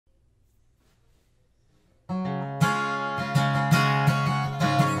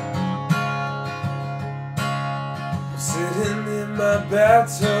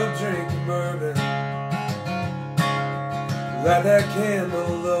bathtub drinking bourbon. Light that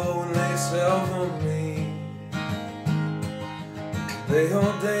candle low and lay yourself on me. Lay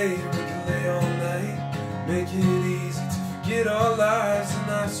all day and we can lay all night. Make it easy to forget our lives,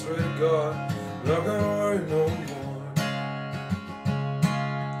 and I swear to God, I'm not gonna worry no more.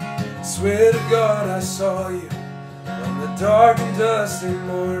 I swear to God I saw you on the dark and dusty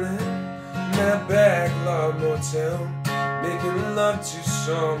morning in that backlot motel, making love to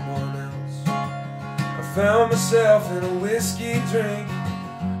someone else. I found myself in a whiskey drink,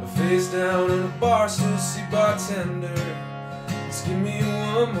 a face down in a bar, still see bartender, just give me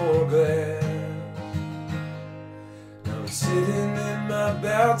one more glass. Now I'm sitting in my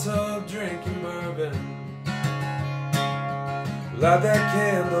bathtub drinking bourbon. Light that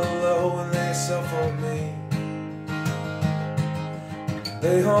candle low and lay yourself on me.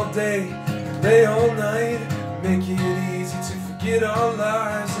 Lay all day, lay all night, make it easy to forget our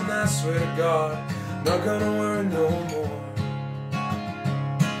lives, and I swear to God, I'm not gonna worry no more.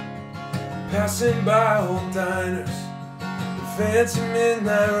 Passing by old diners and fancy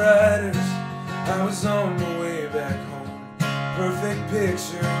midnight riders, I was on my way back home, perfect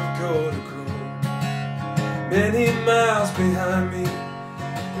picture of golden chrome. Many miles behind me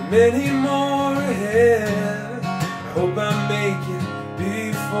and many more ahead. I hope I make it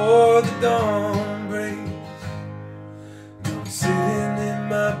before the dawn breaks. Now I'm sitting in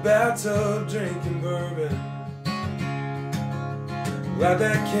my bathtub drinking bourbon. Light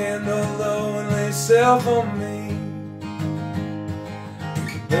that candle low and lay yourself on me. We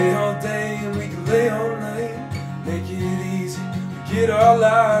can lay all day and we can lay all night. Make it easy, forget our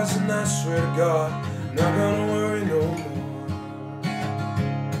lives, and I swear to God, I'm not gonna worry no more.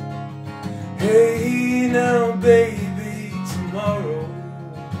 Hey now baby, tomorrow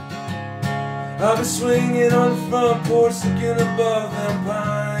I'll be swinging on the front porch, looking above them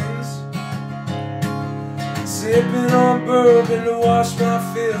pines, sipping on bourbon to wash my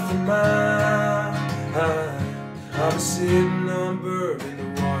filthy mind. I'll be sitting on bourbon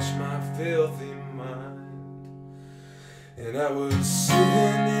to wash my filthy mind. And I was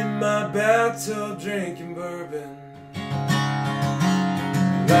sitting in my bathtub drinking bourbon.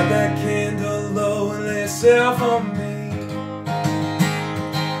 Light that candle low and lay yourself on me.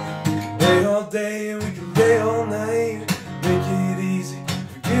 Lay all day and we can lay all night. Make it easy,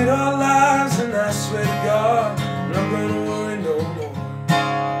 forget our lives, and I swear to God, I'm not gonna worry no more.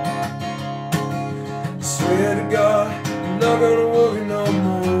 I swear to God, I'm not gonna worry no more.